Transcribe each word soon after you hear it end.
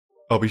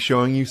I'll be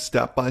showing you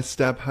step by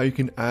step how you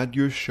can add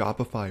your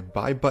Shopify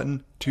Buy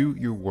Button to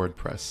your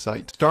WordPress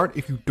site. Start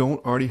if you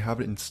don't already have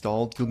it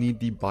installed, you'll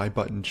need the Buy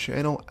Button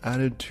channel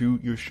added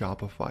to your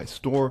Shopify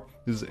store.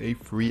 This is a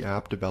free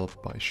app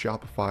developed by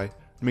Shopify. It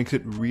makes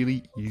it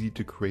really easy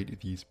to create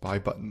these buy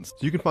buttons.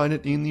 So you can find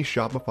it in the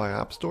Shopify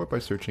App Store by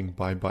searching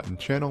Buy Button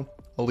channel.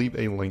 I'll leave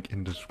a link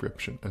in the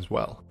description as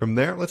well. From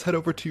there, let's head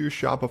over to your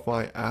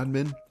Shopify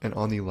admin, and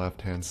on the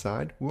left hand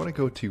side, we want to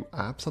go to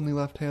apps on the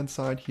left hand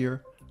side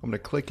here. I'm going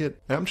to click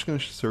it, and I'm just going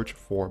to search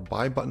for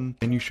Buy Button,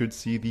 and you should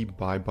see the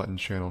Buy Button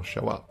channel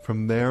show up.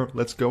 From there,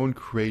 let's go and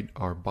create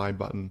our Buy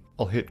Button.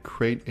 I'll hit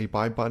Create a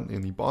Buy Button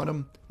in the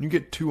bottom. You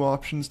get two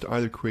options to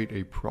either create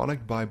a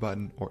product buy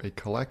button or a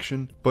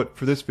collection, but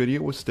for this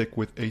video, we'll stick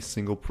with a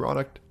single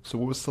product, so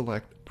we'll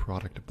select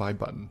Product Buy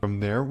Button. From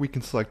there, we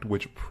can select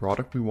which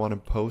product we want to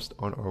post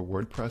on our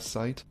WordPress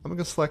site. I'm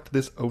going to select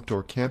this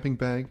outdoor camping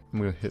bag. I'm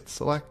going to hit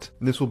select,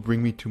 and this will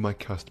bring me to my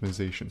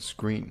customization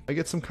screen. I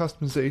get some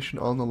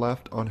customization on the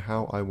left on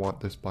how I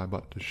want this buy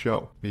button to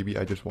show. Maybe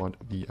I just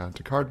want the add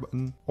to cart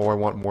button, or I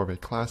want more of a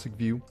classic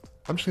view.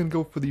 I'm just going to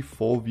go for the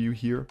full view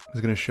here.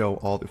 It's going to show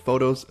all the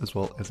photos as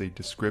well as a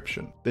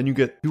description. Then you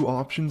get two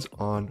options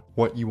on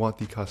what you want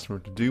the customer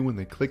to do when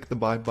they click the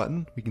buy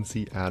button. We can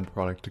see add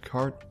product to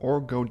cart or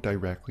go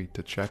directly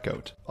to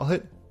checkout. I'll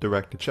hit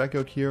direct to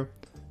checkout here.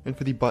 And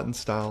for the button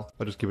style,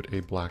 I'll just give it a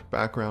black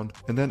background,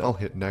 and then I'll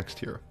hit next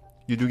here.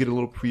 You do get a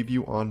little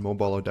preview on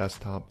mobile or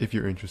desktop if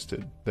you're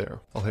interested there.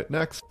 I'll hit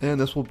next, and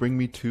this will bring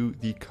me to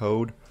the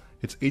code.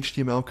 It's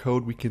HTML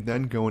code we can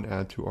then go and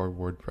add to our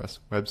WordPress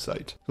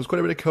website. So there's quite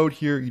a bit of code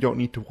here. You don't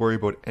need to worry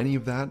about any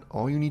of that.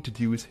 All you need to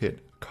do is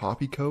hit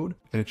copy code,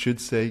 and it should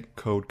say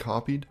code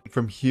copied.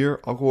 From here,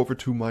 I'll go over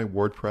to my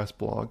WordPress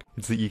blog.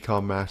 It's the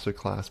Ecom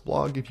Masterclass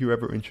blog if you're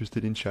ever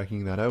interested in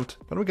checking that out.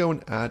 I'm gonna go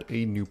and add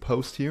a new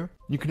post here.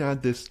 You can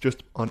add this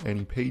just on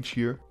any page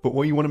here, but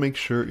what you want to make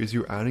sure is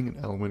you're adding an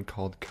element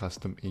called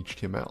custom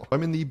HTML.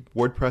 I'm in the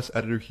WordPress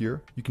editor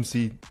here. You can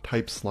see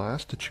type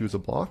slash to choose a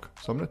block.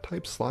 So I'm going to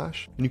type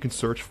slash, and you can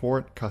search for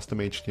it, custom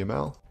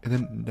HTML. And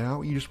then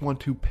now you just want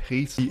to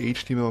paste the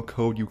HTML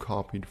code you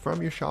copied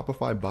from your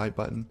Shopify Buy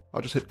Button.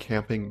 I'll just hit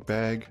camping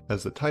bag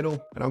as the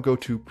title, and I'll go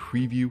to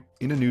preview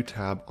in a new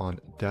tab on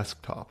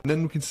desktop. And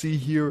then we can see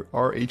here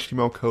our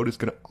HTML code is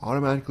going to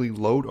automatically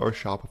load our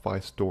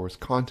Shopify store's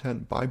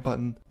content buy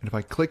button. And if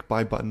I click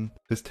buy button,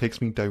 this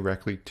takes me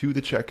directly to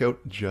the checkout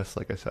just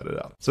like I set it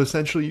up. So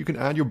essentially you can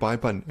add your buy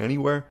button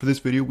anywhere. For this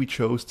video, we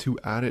chose to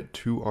add it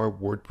to our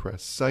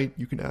WordPress site.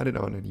 You can add it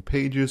on any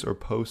pages or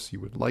posts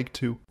you would like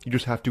to. You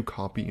just have to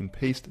copy and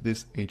paste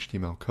this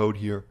HTML code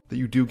here that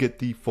you do get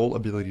the full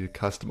ability to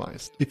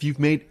customize. If you've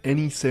made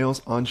any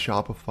sales on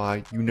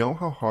Shopify, you know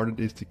how hard it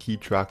is to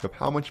keep track of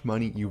how much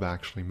money you've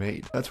actually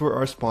made. That's where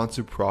our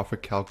sponsor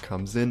Profit Calc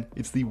comes in.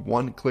 It's the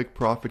one-click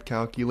profit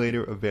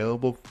calculator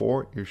available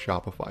for your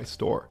Shopify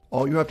store.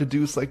 All you have to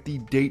do is select the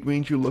date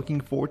range you're looking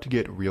for to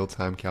get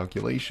real-time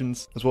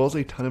calculations, as well as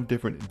a ton of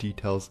different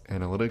details,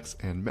 analytics,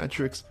 and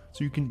metrics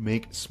so you can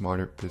make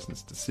smarter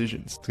business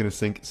decisions. It's going to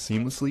sync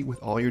seamlessly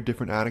with all your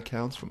different ad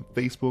accounts from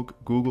Facebook,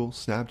 Google,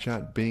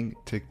 Snapchat, Bing,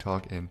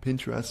 TikTok, and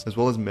Pinterest, as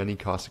well as many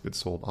cost of goods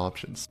sold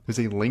options. There's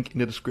a link in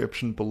the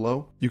description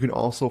below. You can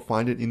also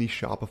find it in the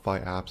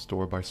Shopify App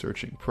Store by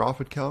searching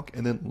Profit Calc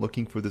and then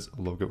looking for this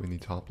logo in the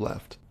top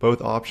left.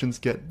 Both options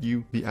get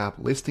you the app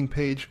listing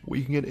page where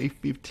you can get a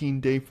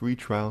 15-day free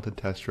trial to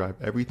test drive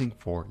everything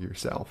for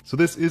yourself. So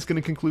this is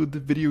going to conclude the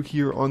video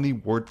here on the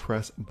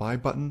WordPress Buy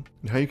Button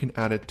and how you can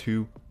add it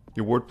to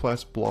your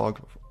WordPress blog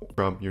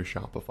from your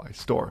Shopify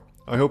store.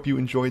 I hope you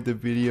enjoyed the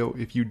video.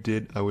 If you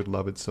did, I would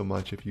love it so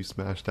much if you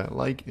smash that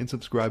like and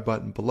subscribe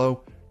button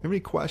below. If you have any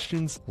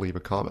questions, leave a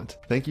comment.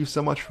 Thank you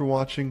so much for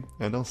watching,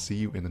 and I'll see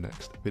you in the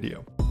next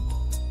video.